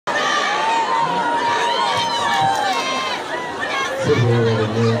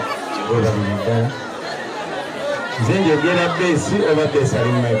Zenje gera besi oba besi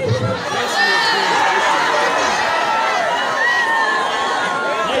ali microphone.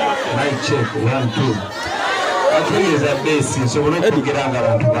 Mic check 1 2. Atengeza besi nsobola okugira nga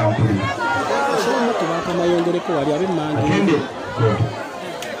abantu bampulira. Atende good.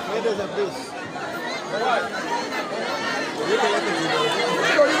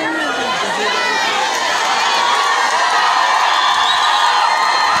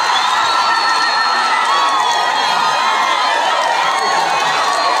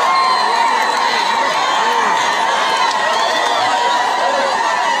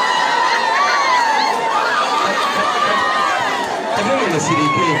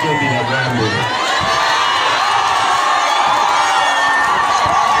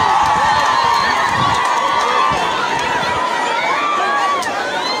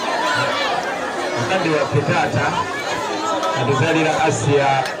 Petata atuzalira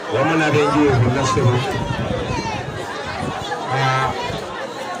Asia wamuna benjiwe bunasebo.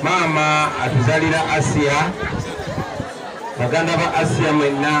 Mama atuzalira Asia baganda ba Asia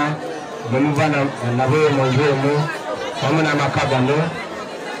mwenna bamuvana nabo monjemu wamuna makagano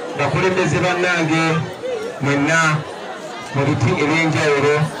bakulembeze bannange mwenna mu biti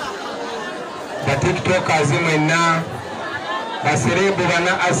ebyenjawulo ba tiktokers mwenna baserebu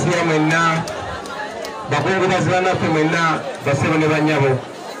bana Asia mwenna bakungu bazirana fe mwenna basebo ne banyabo.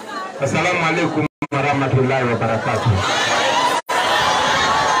 Assalamu alaikum wa rahmatullahi wa barakatuh.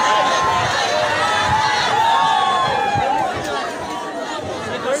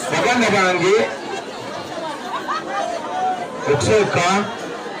 Baganda bange okusooka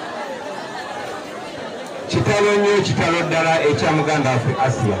kitalo nnyo kitalo ddala ekya muganda waffe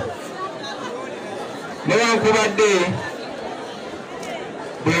Asia. Newankubadde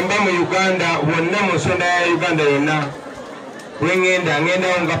bwemba mu Uganda wonna mu nsonda ya Uganda yonna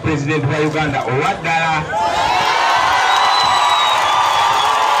ng'endawo nga pulezidenti wa Uganda owaddala.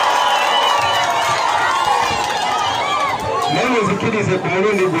 Naye muzikirize ku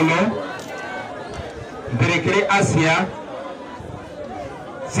mulundi guno mperekere Asia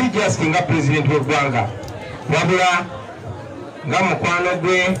si just nga pulezidenti w'eggwanga wabula nga mukwano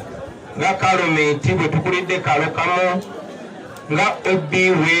gwe nga kalomenti bwe tukulidde kalo kamu nga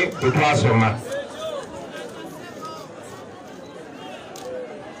obiwe bwe twasoma.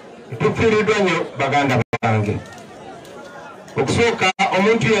 Tufiiriddwa nnyo baganda bange. Okusooka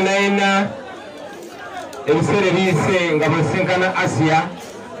omuntu yenna yenna ebiseera ebiyise nga bwesinkana Asia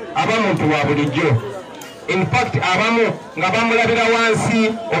aba muntu wa bulijjo. In fact abamu nga bamulabira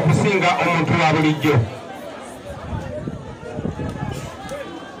wansi okusinga omuntu wa bulijjo.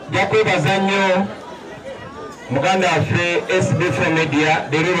 Jakwebaza nnyo muganda waffe SBF Media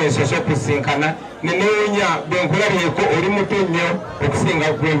leero ensoso okusinkana nenewunya bwe nkulabyeko oli muto nnyo okusinga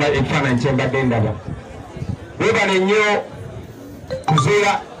okwemba ekifaananyi kye mbadde ndaba. Weebale nnyo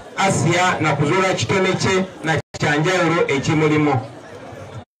kuzuula Asia na kuzuula kitone kye na kyanjawulo ekimulimu.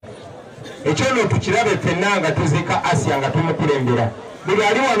 Ekyo nno tukirabe ffenna nga tuziika Asia nga tumukulembera. Buli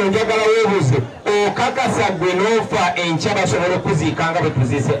ali wano njagala weebuuze okakasa gwe n'ofa enkya basobola okuziika nga bwe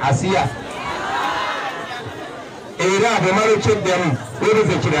tuziise Asia. Era bwemala ekyeddemu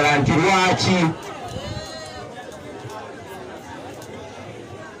weebuuze kirala nti lwaki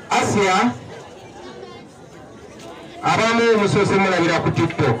Asia abamu musoose mulabira ku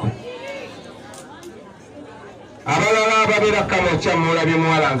TikTok, abalala ababeera kamokya mulabye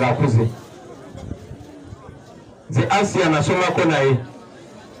muwala ng'akuze. Nze Asia nasomako naye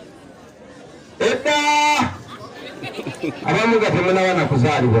edda abamu nga temunaba na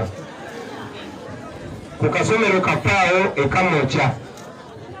kuzaalibwa ku kasomero kapaawo ekamokya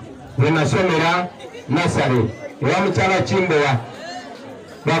bwe nasomera nasale ewa mukyala Kimbowa.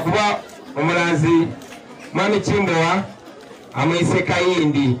 Lwakuba omulanzi mwami Kimbowa amwise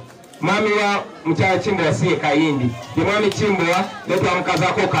Kayindi, mwami wa mukyala Kimbowa siye Kayindi, ye mwami Kimbowa ne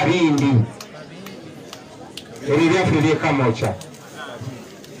twamukazaako Kabindi. Ebyo byaffe ebyekamokya.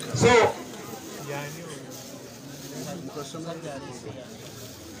 So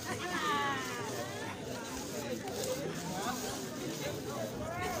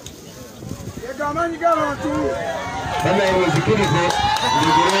banaye muzikirize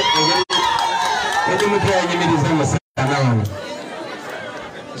ngire engeri edimutu yanyimiriza musana wano.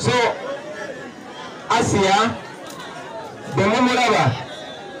 So Asia bwe mumulaba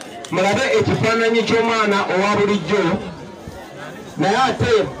mulabe ekifaananyi ky'omwana owa bulijjo, naye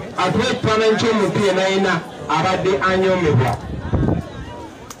ate atuwa ekifaananyi ky'omuntu yenna yenna abadde anyoomebwa.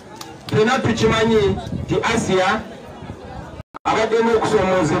 Ffenna tukimanyi nti Asia abaddemu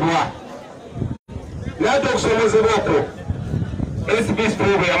okusoomoozebwa, naye ate okusoomoozebwa okwo SBS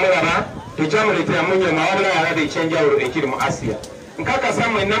probe ya mulaba tujamulete ya munyoma wabula yalabe ekyenjawulo ekiri mu Asia nkakasa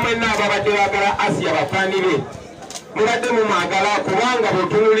mwenna ababadde baagala Asia bafaanire mubadde mumwagala kubanga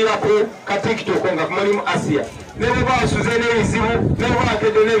bwetunulira ku ka TikTok nga kumali mu Asia ne bwe basuze n'ebizibu ne bwe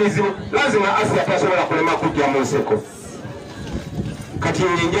bakedde n'ebizibu lazima Asia tasobola kulema kujja mu nseko kati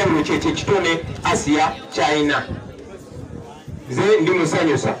enjawulo kyekyo ekitone Asia China nze ndi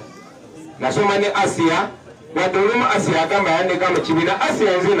musanyusa nasoma ne Asia wadde olumu Asia agamba yandeka mu kibiina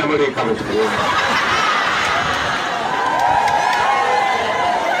Asia nze namuleeka mu kibiina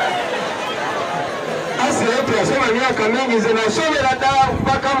Asia yetu yasoma myaka mingi nze nasomera ddala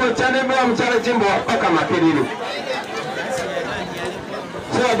mpaka mu kyanembewa mukyala Kimbowa paka Makerere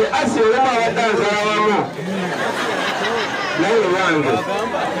so wadde Asia olumu abadde anzala wamu naye wange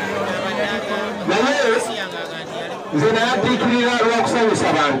naye nze nayatiikirira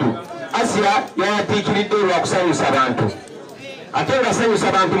lwakusanyusa bantu Asia yayatiikiridde lwakusanyusa bantu ate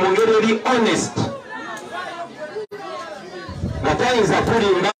ngasanyusa bantu mu ngeri eri honest nga tayinza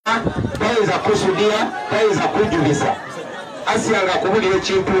kulimba tayinza kusudia tayinza kujulisa Asia nga akubulira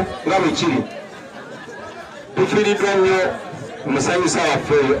ekintu nga bwe kiri tufiiriddwa nnyo omusanyusa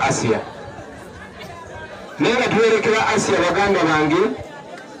waffe oyo Asia naye nga tuwerekera Asia baganda bange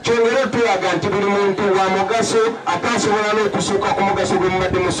kyongere tulaga nti buli muntu wa mugaso ate asobola n'okusuuka ku mugaso gwe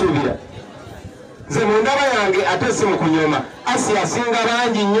mubadde musuubira nze mu ndaba yange ate si mu kunyoma Asia asinga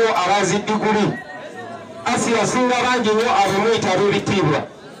bangi nnyo abazi diguli Asia asinga bangi nnyo abamwita ab'ebitiibwa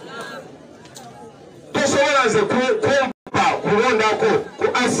tosobola nze kumpa kulondako ku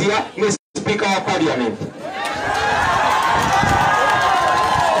Asia ne sipiika wa paliamenti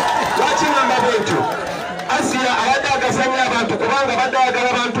lwaki ngamba bwetyo Asia abadde agasanya abantu kubanga badde ayagala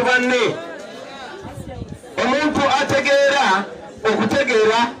abantu banne omuntu ategeera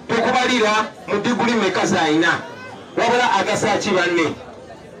okutegeera tokubalira mu diguli meka zayina wabula agasaki banne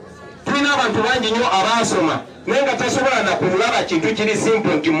tulina abantu bangi nnyo abaasoma naye nga tasobola nakulaba kintu kiri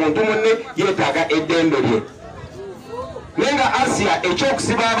simple nti muntu munne yeetaaga eddembe lye naye nga Asia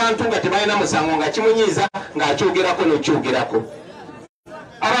ekyokusiba abantu nga tebalina musango nga kimunyiiza ng'akyogerako n'okyogerako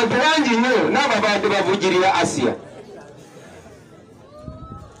abantu bangi nnyo n'ababadde bavugirira Asia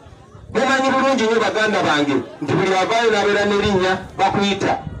mumanyi bulungi nnyo baganda bange nti buli avaayo n'abeera n'erinnya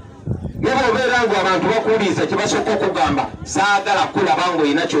bakuyita ne bw'obeera ngu abantu bakuwuliriza kye basooka okugamba saagala kulaba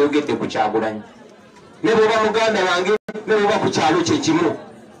ng'olina kyoyogedde ku Kyagulanyi ne bw'oba muganda wange ne bw'oba ku kyalo kye kimu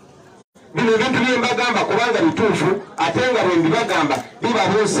bino ebintu bye mbagamba kubanga bituufu ate nga bwe mbibagamba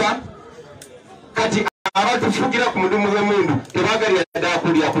bibabuusa kati abatufugira ku mudumu gw'emundu tebagalira ddala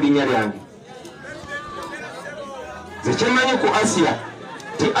kulya ku linnya lyange nze kyemmanyi ku Asia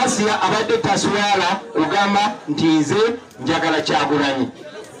ti Asia abadde taswala ogamba nti nze njagala Kyagulanyi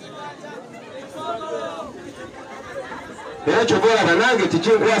era kyoboolaba nange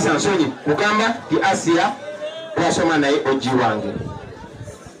tikinkwasa nsonyi kugamba ti Asia twasoma naye oji wange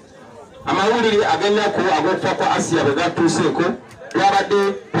amawulire ag'ennaku ag'okufa kwa Asia bwe gatuuseeko twabadde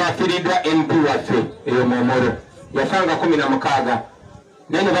twafiiriddwa MP waffe eyo Momoro yafanga 16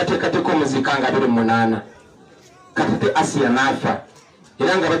 naye ne bateekateeka omuzika nga 28 katete Asia n'afa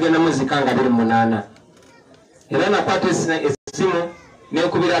era nga bagenda muzika nga 28 era nakwata essimu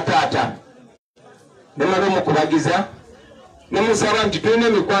nekubira taata nemala omukubagiza nemusaba nti tulina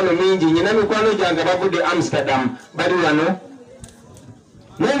emikwano mingi nyina mikwano gyange bavudde Amsterdam bali wano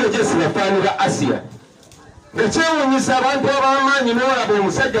naye nga gye sibafaanira Asia nga kyewuunyisa abantu ab'amaanyi n'olaba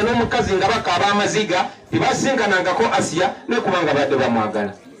omusajja n'omukazi nga bakaaba amaziga tebasinkanangako Asia nekubanga badde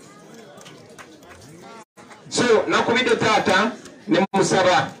bamwagala so nakubidde taata ne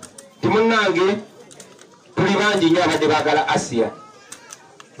musaba timunnange tuli bangi nnyo abadde baagala Asia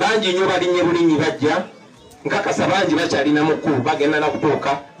bangi nnyo balinye bulinyi bajja nkakasa bangi bakyalina mukulu bagenda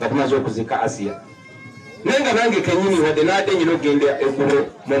nakutuuka nga tumaze okuzika Asia naye nga nange kenyini wadde naadde nyina ogenda eggulo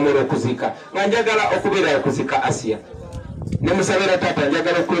Momoro okuzika nga njagala okubeera okuzika Asia ne musabira taata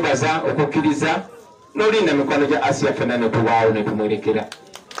njagala okwebaza okukkiriza n'olinda mikwano gya Asia fenna ne tubaawo ne tumwerekera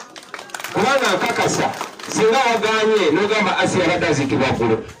kubanga nkakasa singa waganye n'ogamba Asia badde azikibwa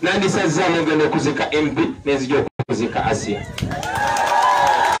ggulo nandisazzaamu ogenda okuzika MP nenzija okuzika Asia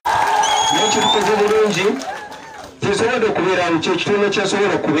naye kitukoze bulungi tusobodde okubeera kyo kitundu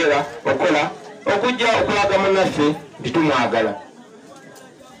kyasobola okubeera okola okujja okulaga munnaffe nti tumwagala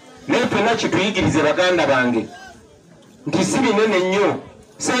naye ffenna kituyigirize baganda bange nti si binene nnyo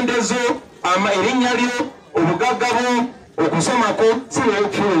sente zo erinnya lyo obugagga bwo okusomako si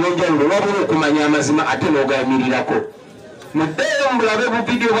neokufuna enyenjawulo wabula okumanya amazima ate n'ogayimirirako muddeeyo mubulabe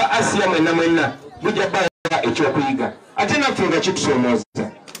buvidiyo bwa Asia mwenna mwenna bujja bbanga ekyokuyiga ate naffe nga kitusoomooza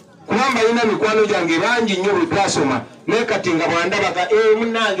kubanga ina mikwano gyange bangi nnyo bwe twasoma naye kati nga bwandabaka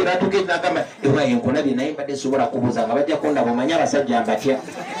munnange natugenda agamba ewa enkonabye naye mbadde sobola kubuuza nga bajja kundaba omanyi abasajja mbatya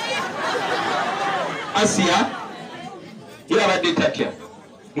Asiya yabadde tatya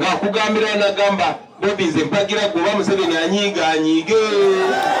ng'akugambira nagamba Bobi nze mpagira gwe oba Museveni anyiigaanyiige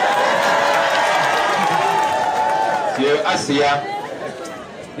Asiya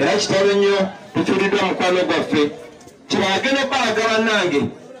era kitalo nnyo tufiiriddwa mukwano gwaffe kibagenda obbalaga bannange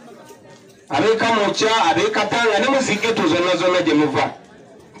ab'Kamwokya ab'Katanga ne muzigeto zonna zonna gye muva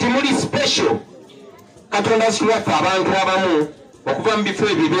timuli special Katonda asitulaffe abantu abamu okuva mu bifo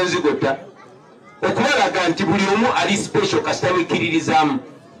ebyo ebyenzigota okubalaga nti buli omu ali special kasita wekkiririzaamu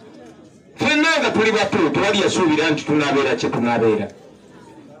ffenna nga tuli bato tewali yasuubira nti tunaabeera kye tunaabeera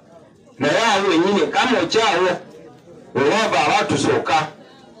naye awo ennyini Kamwokya awo olwava abaatusooka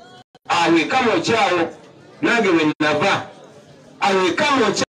awo Kamwokya awo nange we nava awo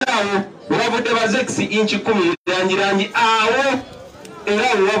Kamwokya awo wabudde bazekisi inchi 10 langirangi awo era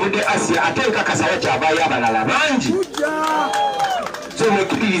wabudde Asiya ate nkakasa wakyavaayo abalala bangi so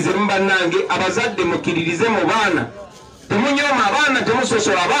mukiririze mu bannange abazadde mukiririze mu baana temunyooma abaana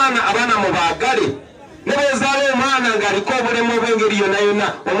temusosola abaana mubaagale ne bwezaala omwana ng'aliko obulemu obw'engeri yonna yonna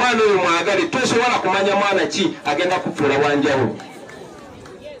omwana oyo mwagale tosobola kumanya mwana ki agenda kufuula wanjawulo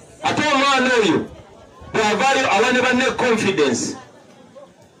ate omwana oyo bw'avaayo awa ne banne confidence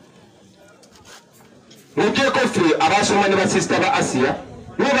mugyeko ffe abasoma ne basisita ba Asiya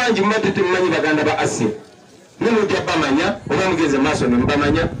nibo bangi mubadde temumanyi baganda ba Asiya nimujja bamanya oba mugenze maaso ne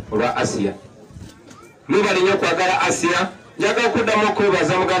mubamanya olwa Asiya mwebale nnyo okwagala Asiya njagala okuddamu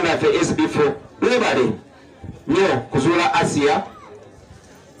okwebaza muganda waffe SB4 mwebale nnyo kuzuula Asiya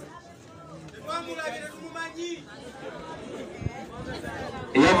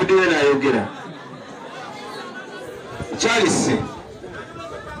eyavuddeyo n'ayogera Charles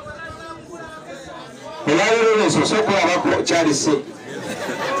olwaliro nsose okulabako Charles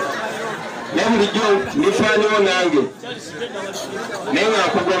naye bulijjo ndifaanyewo nange naye nga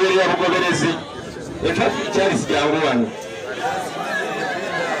nkugoberera bugoberezi Charles jangu wano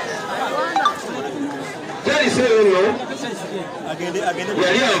Charles eyo nno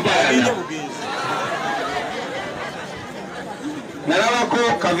yali ampaana nalabako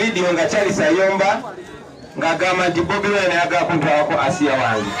kavidiyo nga Charles ayomba ng'agamba nti Bobi Wine ayagala kuntwalako Asiya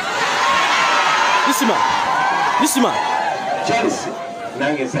wange Lisima Charles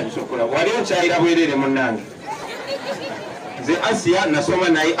nange nsanyusa okulaba wali okyayira bwerere munnange nze Asiya nasoma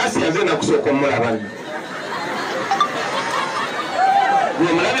naye Asiya nze nakusooka omulaba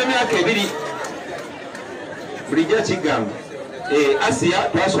omulaba emyaka 2 bulijjo kigamba Asiya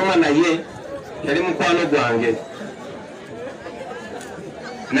twasoma naye yali mukwano gwange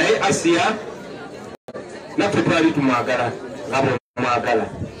naye Asiya naffe twali tumwagala nga bwemwagala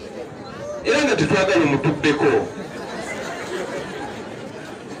era nga tetwagala mutubbeko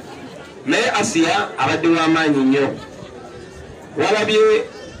naye Asiya abadde w'amaanyi nnyo walabye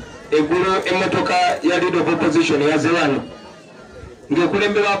eggulu emmotoka ya leader of opposition yaze wano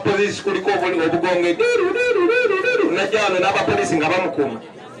ng'ekulembera abapoliisi kuliko obugonge najja wano n'abapoliisi nga bamukuuma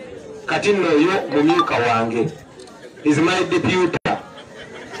kati nno oyo mumyuka wange is my deputy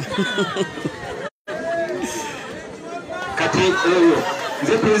kati oyo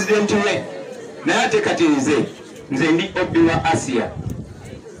nze pulezidenti we naye ate kati nze ndi Bobi wa Asiya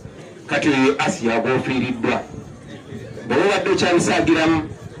kati oyo Asiya bw'ofiiriddwa bw'oba obadde okyabisaagiramu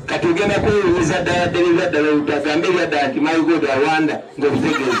kati ogenda kwewunyiza ddala ddala utagambe ebyadda nti my God awanda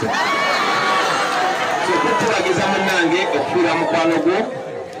ng'obitegeeza so kutubageza munnange okufiira mukwano gwo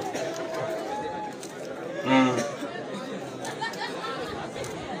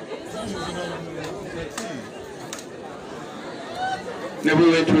ne bwe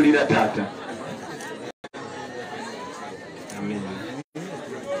weetuulira taata amen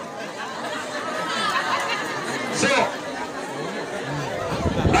so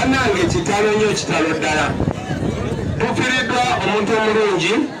bannange kitalo nnyo kitalo ddala tufiiriddwa omuntu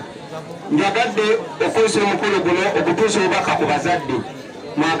omulungi njagadde okozesa omukolo guno okutuusa obubaka ku bazadde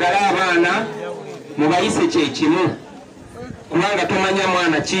mwagale abaana mubayise kyekimu kubanga tomanya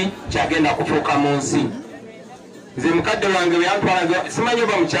mwana ki kyagenda kufuuka mu nsi nze mukadde wange weyantwalaga simanyi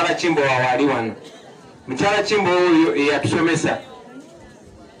oba mukyala Kimbo wawaali wano mukyala Kimbo oyo eyatusomesa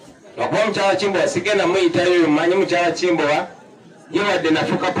okuba mukyala Kimbo sigenda muyitayo oyo mumanyi mukyala Kimbo ye wadde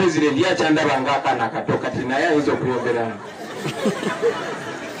nafuuka pulezidenti yakyandaba ng'akaana akato kati naye ayinza okuyogerana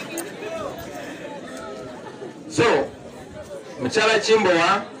so mukyala Kimbo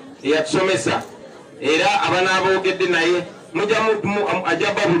eyatusomesa era abanaboogedde naye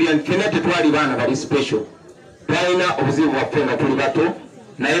ajja babulira nti fenna tetwali baana bali special twalina obuzibu bwaffe nga tuli bato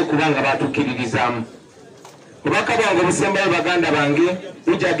naye kubanga batukiririzamu kubaka bwange obusembayo baganda bange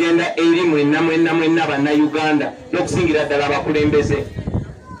ujja genda eri mwenna bannayuganda n'okusingira ddala abakulembeze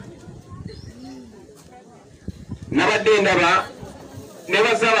nabadde ndaba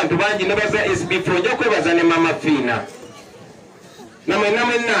nebaza abantu bangi nebaza SB4 ojja kwebaza ne mama Fiina na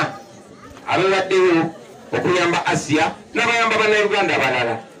mwenna abewaddeyo okuyamba Asia n'abayamba bannayuganda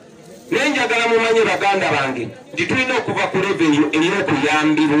abalala naye njagala mumanye baganda bange nti tulina okuva ku level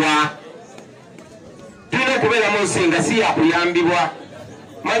ey'okuyambibwa tulina okubeera mu nsi nga si yakuyambibwa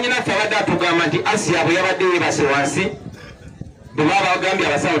manyi naffe abadde atugamba nti Asia bwe yabadde yeebase wansi bwe baba bagambye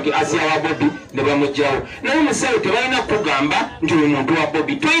abasawo nti Asia wa Bobi ne bamugjawo naye musawo tebalina kugamba nti oyo muntu wa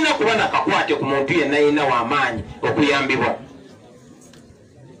Bobi tolina kuba nakakwate ku muntu yenna yenna w'amaanyi okuyambibwa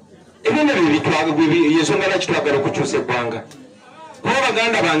ebintu yensonga lwaki twagala okukyusa eggwanga kuba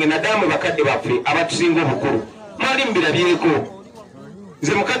baganda bange naddala bakadde baffe abatusinga obukulu mwali mubirabyeko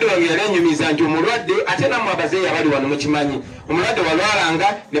nze mukadde wange yali anyumiza nti omulwadde ate nammwe abazeeyi abali wano mukimanyi omulwadde walwalanga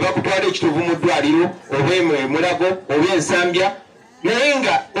ne bakutwala ekituvu mu ddwaliro oba emulago oba ensambya naye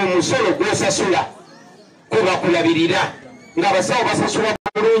nga omusolo gwosasula kwebakulabirira ng'abasawo basasula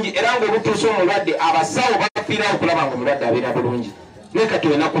bulungi era ng'olutuusa omulwadde abasawo bafiirawo okulaba nga omulwadde abeera bulungi naye kati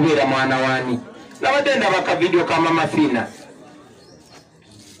olina kubeera mwana waani nabadde ndaba akavidiyo ka mama Fiina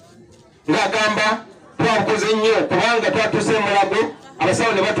ng'agamba twakoze nnyo kubanga twatuuse emulago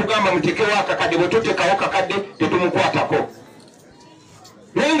abasawo ne batugamba mutekewo akakadde bwe tutekawo kakadde tetumukwatako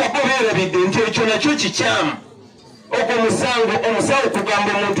naye nga bo beerabidde nti ekyo nakyo kikyamu ogwo omusango omusawo okugamba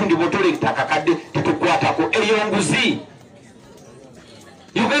omuntu ndi bwotolekita akakadde tetukwatako eyo nguzi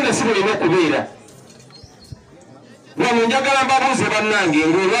Uganda si bwolina okubeera wano njagala mbabuuze bannange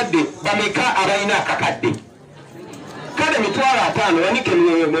ng'olwadde bameka abalina akakadde kale 50 wanike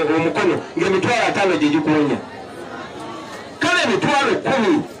omukono ng'emitwalo 5 gye gikuwonya kale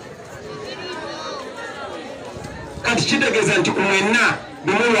 10,000 kati kitegeeza nti kumwenna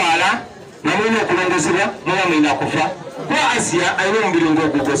bemulwala namulina okulongosebwa muba mulina kufa kuba Asia alina omubiri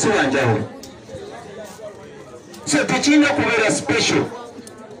ng'ogugwo si wanjawulo so tekirina kubeera special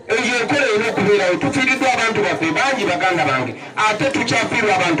eyo enkola erina okubeerawo tufiiriddwa abantu baffe bangi baganda bange ate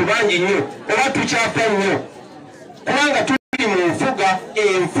tukyafiirwa abantu bangi nnyo oba tukyafa nnyo kubanga tuli mu nfuga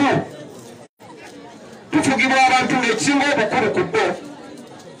enfu tufugibwa abantu ng'ekisinga obukulu ku bo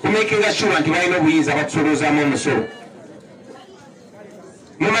kumekinga sure nti balina obuyinza batusolozaamu omusolo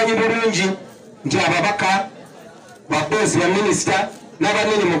mumanyi bulungi nti ababaka baboosi baminisita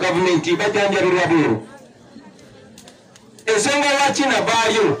n'abanene mu gavumenti bajjanjabirwa bweru ensonga lwaki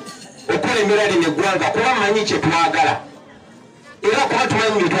navaayo okulemera lino eggwanga kuba mmanyi kye twagala era kuba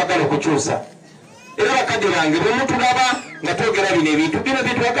tumanyi bye twagala okukyusa era bakadde bange bwe mutulaba nga twogera bino ebintu bino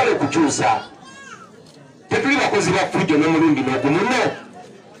bye twagala okukyusa tetuli bakozi ba ffujjo n'omulundi n'ogumu no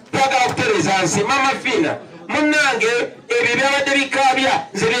twagala kutereeza nsi mama Fiina munnange ebyo byabadde bikaabya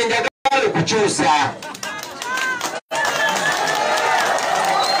nze bye njagala okukyusa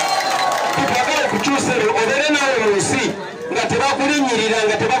tetwagala okukyusa ebyo obeere nawe mu nsi nga tebakulinnyirira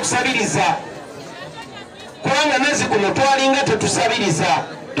nga tebakusabiriza kubanga nazi ku mutwalinga tetusabiriza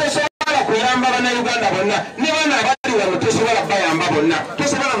tosobola kuyamba bannayuganda bonna ne bana abali wano tosobola bayamba bonna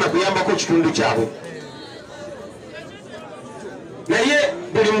tosobola na kuyambako kitundu kyabwe naye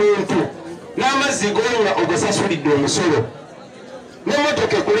buli muntu n'amazzi g'onywa ogasasulidde omusolo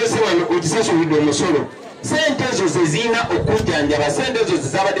n'emmotoka ekulese wano ogisasulidde omusolo sente ezo ze zirina okujjanjaba sente ezo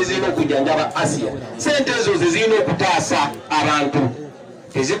zezabadde zirina okujjanjaba Asia sente ezo ze zirina okutaasa abantu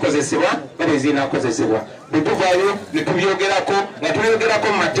tezikozesebwa bale zirina kukozesebwa bwe tuvaayo ne tubyogerako nga tubyogerako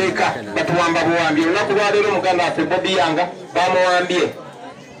mu mateeka batuwamba buwambye olunaku lwaleero muganda waffe Bobi yanga bamuwambye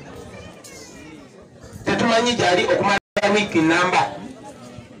tetumanyi gyali okumala wiiki namba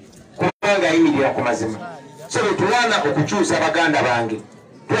kubanga ayimirira ku mazima so bwe tulwana okukyusa baganda bange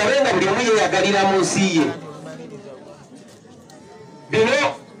tulabe nga buli omu yeyagalira mu nsi ye bino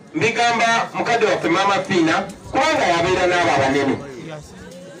mbigamba mukadde waffe mama Fiina kubanga yabeera n'abo abanene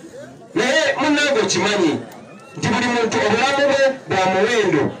naye munnange okimanyi nti buli muntu obulamu bwe bwa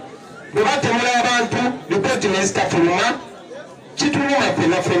muwendo bwe batemula abantu lipooti nezitafuluma kituluma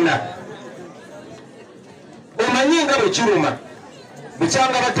ffenna ffenna omanyi nga bwe kiruma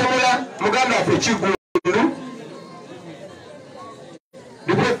bukyanga batemula muganda waffe Kiggundu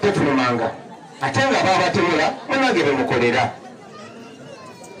lipooti tefulumanga ate nga babatemula munnange bemukolera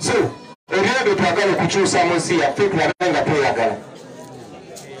so ebyo twagala okukyusa mu nsi yaffe tulabe nga tweyagala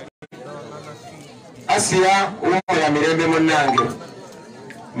Asia umoya mirembe munnange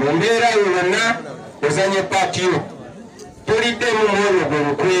mu mbeera yonna ozanye paati yo toliddeemu mwoyo gwe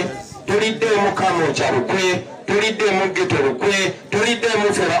lukwe toliddeemu kamokya lukwe tolidde mu ghetto lukwe, tolidde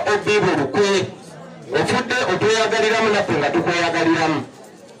mu fera obibo lukwe. Ofudde otweyagaliramu naffe nga tukweyagaliramu.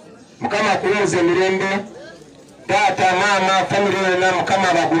 Mukama akuwumuza emirembe. Taata, maama, famire yonna Mukama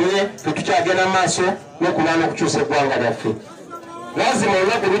abagumye, tetukyagenda maaso n'okulwana okukyusa eggwanga lyaffe. Lazima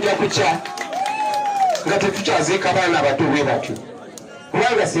olunaku lujja kukya nga tetukyaziika abaana abato bwe batyo.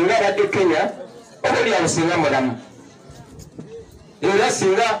 Kubanga singa abadde Kenya, oboolyawo singa mulamu. Era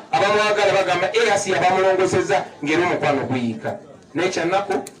singa abamwagala bagamba Asiya bamulongosezza ng'era omukwano guyiika.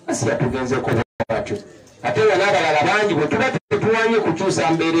 N'ekyannaku Asiya tugenzeeko batyo. Ate nga n'abalala bangi bwe tuba tetuwanye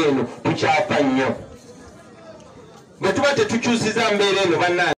kukyusa mbeera eno tukyafa nnyo. Bwe tuba tetukyusiza mbeera eno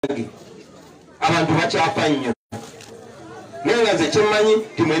bannange abantu bakyafa nnyo. Naye nga nze kyemmanyi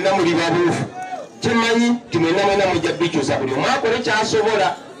timwenna muli babuufu. Kyemmanyi timwenna mujja bikyusa. Buli omu akole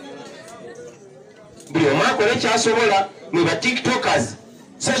kyasobola. Buli omu akole kyasobola. Mwe ba tiktokers.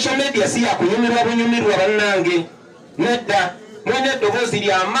 Social media si yakunyumirwa bunyumirwa bannange. Nedda. Mwene eddoboozi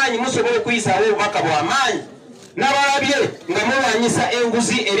ly'amaanyi musobole okuyisaawo obubaka bw'amaanyi. N'abalabye nga mulwanyisa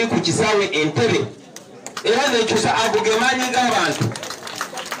enguzi eri ku kisaawe Entebbe. Era nekyusa ago ge maanyi g'abantu.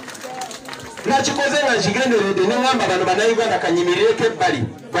 Nakikoze nga nkigenderedde ne ngamba bano bannayuganda kanyimireko ebbali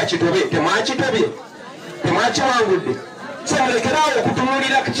bakitobye. Temwakitobye, temwakiwangudde. So mulekeraawo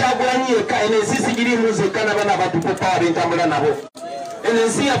okutunuulira Kyagulanyi yekka. Eno ensi sigirimu zekka n'abaana batupopa ab'entambula nabo. Eno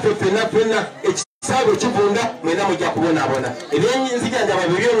ensi yaffe ffenna ekisaawe kivunda mwena mujja kubonaabona. Ebyenzijanjaba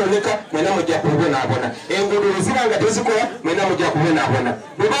byononeka mwena mujja kubonaabona. Enguudo bwe ziba nga tezikola mwena mujja kubonaabona.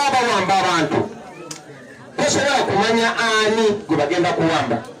 Bwe baba bawamba abantu tosobola kumanya ani gwe bagenda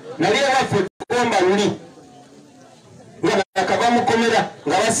kuwamba. Nali ewaffe kuwamba luli nga nakava mukomera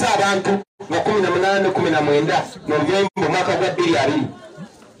nga bassa abantu nga 18-19 Novemba omwaka gwa 2020.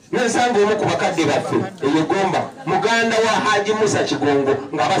 Nensanga omu ku bakadde baffe eyegomba muganda wa Haji Musa Kigongo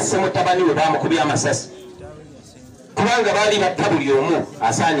nga basse mutabani we bamukubye amasasi. Kubanga baali batta buli omu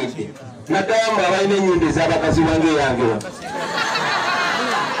asaanidde. Naddala mu abalina ennyumba ez'abakazi wange yange wa.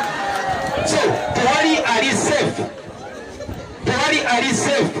 So, tewali ali safe. Tewali ali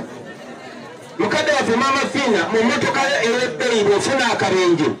safe. Mukadde waffe Mama Fina mu mmotoka ey'ebbeeyi bw'ofuna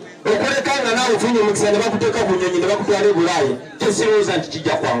akabenje okuleka nga naawe ofunye omukisa ne bakuteeka ku nnyonyi ne bakutwala e Bulaaya tesirowooza nti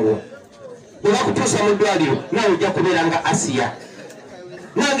kijja kwanguwa. Bwe bakutuusa mu ddwaliro naawe ojja kubeera nga Asiya.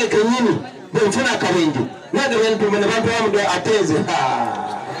 Nange kennyini bwe nfuna akabenje nange bentuma ne bantwala mu ddwaliro ate nze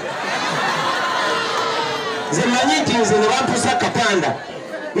nze manyi nti nze ne bantuusa Katanda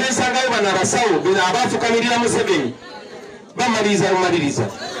nensangayo bano abasawo bino abaafukamirira Museveni bamaliriza lumaliriza.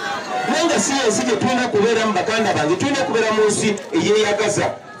 Naye nga si ensi gye tulina kubeeramu baganda bange, tulina kubeera mu nsi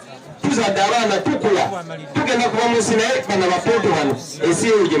eyeeyagaza. Tuzadde abaana tukula tugenda kuba mu nsi naye bano bapooto wano ensi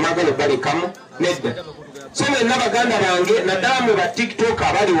eyo gye mwagala obalekamu nedda. So mwenna baganda bange naddala mu ba tiktok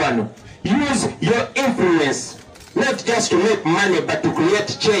abali wano, use your influence not just to make money but to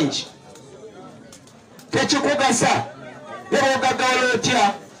create change. Tekikugasa ne bw'ogaggawala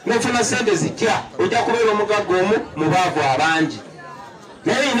otya n'ofuna sente zitya ojja kubeera omugagga omu mu baavu abangi.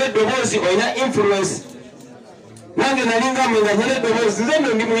 Naye olina eddoboozi olina influence. Nange nalinga mwe nga nyina eddoboozi nze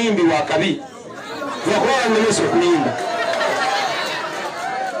nno ndi muyimbi wa kabi lwakuba bannemesa okuyimba.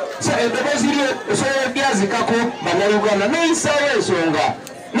 So eddoboozi lyo osobola olyazikako bannayuganda n'oyisaawo ensonga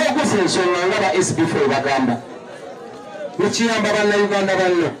n'ogusa ensonga nga ba SB4 bagamba nekiyamba bannayuganda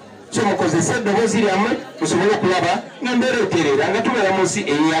banno. So mukozese eddoboozi lyammwe musobole okulaba nga mbeera etereera nga tubeera mu nsi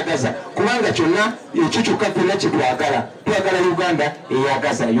eyeeyagaza kubanga kyonna ekyo kyokka ffenna kye twagala. Twagala Uganda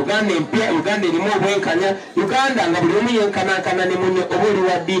eyeeyagaza, Uganda empya, Uganda erimu obwenkanya, Uganda nga buli omu yenkanankana ne munne oba oli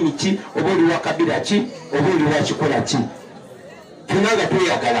wa ddiini ki, oba oli wa kabira ki, oba oli wa kikola ki. Ffenna nga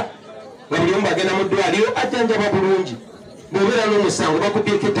tweyagala nga buli omu bagenda mu ddwaliro ajjanjaba bulungi. Bw'obeera n'omusango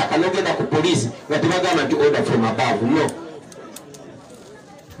bakubbyeko ettaka n'ogenda ku poliisi nga tebagamba nti order from above. No.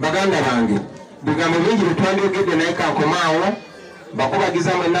 Baganda bange bigambo bingi bitwandyogedde naye kankomaawo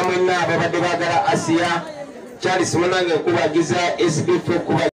bakubagiza mwenna ababadde baagala Asiya Charles munange nkubagiza SB4 kuba